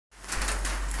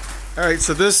All right,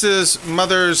 so this is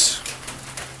Mother's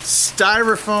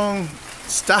styrofoam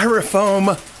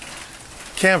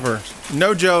camper.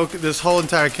 No joke, this whole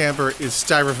entire camper is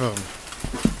styrofoam.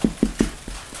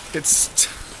 It's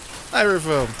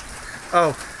styrofoam.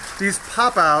 Oh, these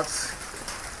pop-outs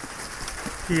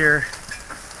here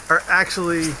are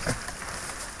actually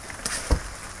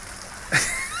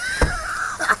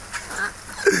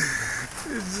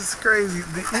it's just crazy.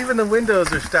 Even the windows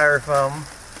are styrofoam.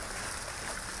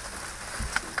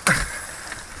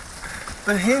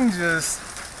 The hinges,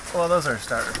 well, those are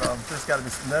styrofoam. There's got to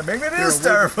be some. Maybe it is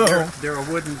styrofoam. They're a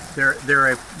wooden.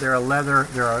 They're a leather.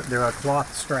 They're a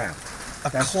cloth strap.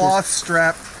 That's cloth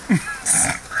strap.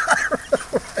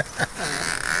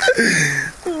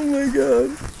 Oh my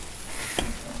god!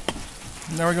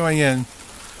 Now we're going in.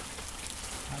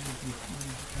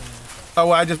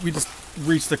 Oh, we just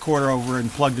reached the corner over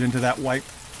and plugged it into that white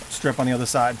strip on the other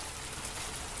side.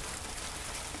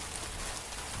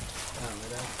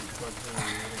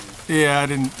 Yeah,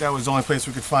 that was the only place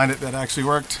we could find it that actually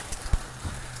worked.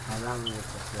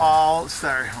 All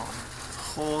styrofoam. The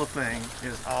whole thing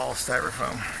is all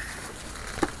styrofoam.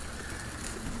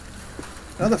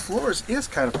 Now the floors is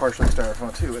kind of partially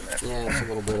styrofoam too, isn't it? Yeah, it's a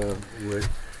little bit of wood.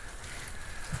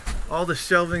 All the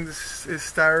shelving is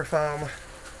styrofoam.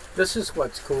 This is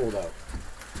what's cool though.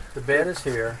 The bed is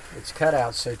here. It's cut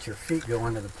out so that your feet go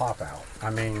into the pop out.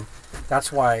 I mean,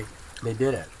 that's why they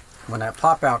did it. When that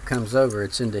pop out comes over,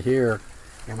 it's into here,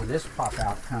 and when this pop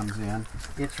out comes in,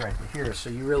 it's right to here.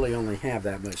 So you really only have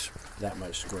that much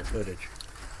square footage.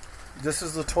 This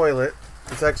is the toilet.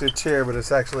 It's actually a chair, but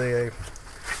it's actually a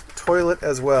toilet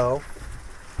as well.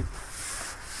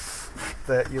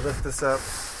 That you lift this up.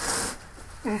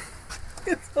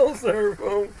 It's all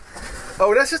styrofoam.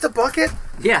 Oh, that's just a bucket?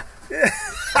 Yeah.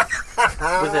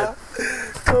 With a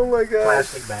oh my god.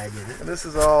 Plastic bag in it. And this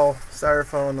is all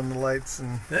styrofoam and the lights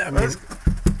and. Yeah, I mean,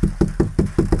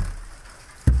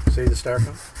 see the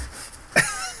styrofoam?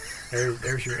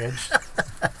 There's your edge.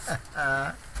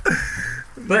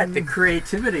 But the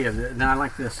creativity of it, and I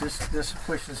like this. This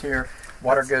pushes here,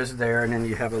 water goes there, and then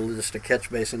you have just a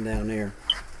catch basin down there.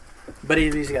 But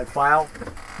he's got file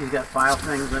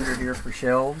things under here for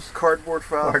shelves. Cardboard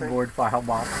file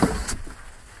boxes.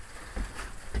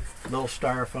 Little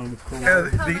styrofoam cooler.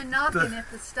 Come knocking if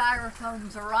the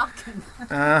styrofoams are rocking.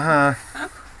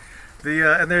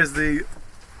 And there's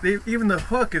even the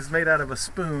hook is made out of a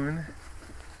spoon.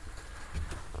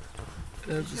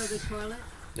 Show the toilet.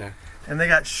 Yeah. And they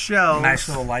got shells. Nice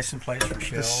little license plates for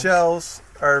shells. The shells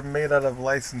are made out of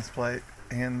license plate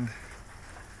and.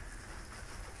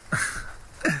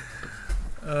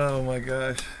 Oh my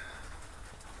gosh.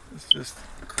 It's just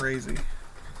crazy.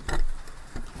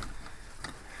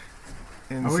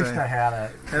 Insane. I wish I had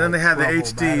a. And then they have the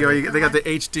HD, or they got the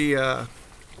HD. I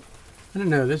don't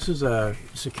know. This is a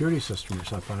security system or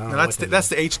something. I don't know that's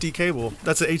the HD cable.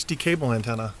 That's an HD cable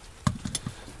antenna.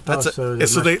 That's so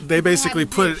they basically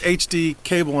put an HD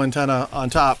cable antenna on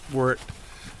top where it.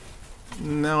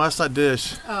 No, that's not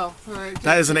dish. Oh, all right.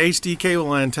 That is an HD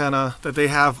cable antenna that they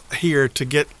have here to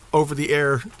get over the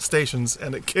air stations,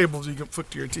 and it cables you can put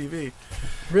to your TV.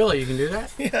 Really, you can do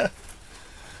that? Yeah.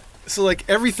 So like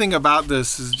everything about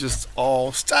this is just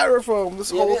all styrofoam.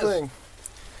 This whole thing.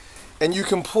 And you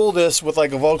can pull this with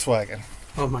like a Volkswagen.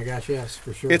 Oh my gosh, yes,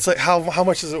 for sure. It's like how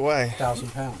much does it weigh?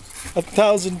 1,000 pounds.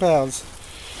 1,000 pounds.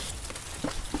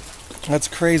 That's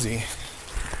crazy.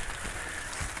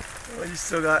 Well, you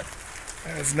still got.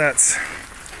 That's nuts.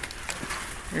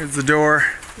 Here's the door.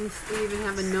 We even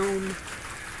have a gnome.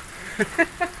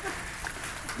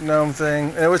 Gnome thing.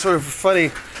 And it was sort of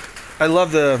funny. I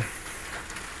love the.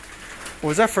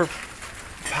 Was that for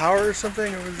power or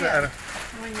something? Or was that?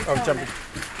 When you jumping.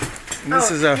 And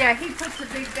this is a. Yeah, he puts a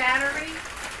big battery,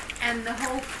 and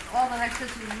all the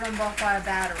electricity is run off by a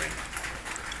battery.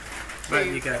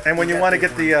 And when you want to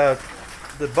get the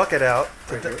bucket out,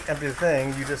 to empty the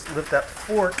thing, you just lift that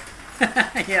fork.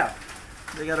 Yeah.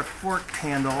 They got a fork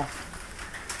handle,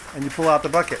 and you pull out the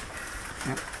bucket.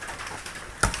 Yep.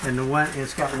 And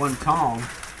it's got one tong.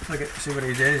 See what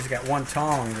he did? He's got one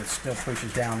tong that still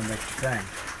pushes down and makes the thing.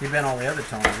 He bent all the other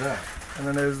tongs up. And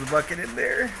then there's the bucket in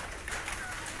there.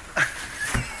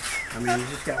 I mean, you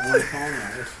just got one tong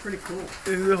now. It's pretty cool.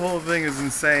 The whole thing is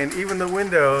insane. Even the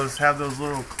windows have those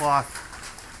little cloth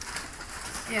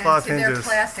hinges. They're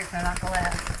plastic, they're not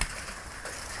glass.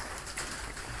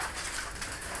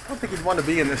 I don't think you'd want to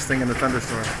be in this thing in a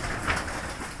thunderstorm.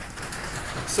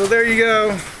 So there you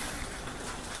go.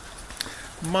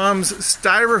 Mom's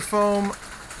styrofoam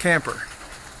camper.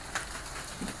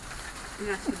 And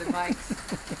that's for the bikes.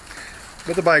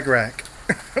 With a bike rack,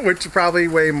 which probably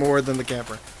weigh more than the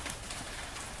camper.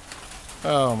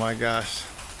 Oh my gosh.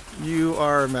 You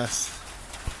are a mess.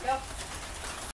 Yep.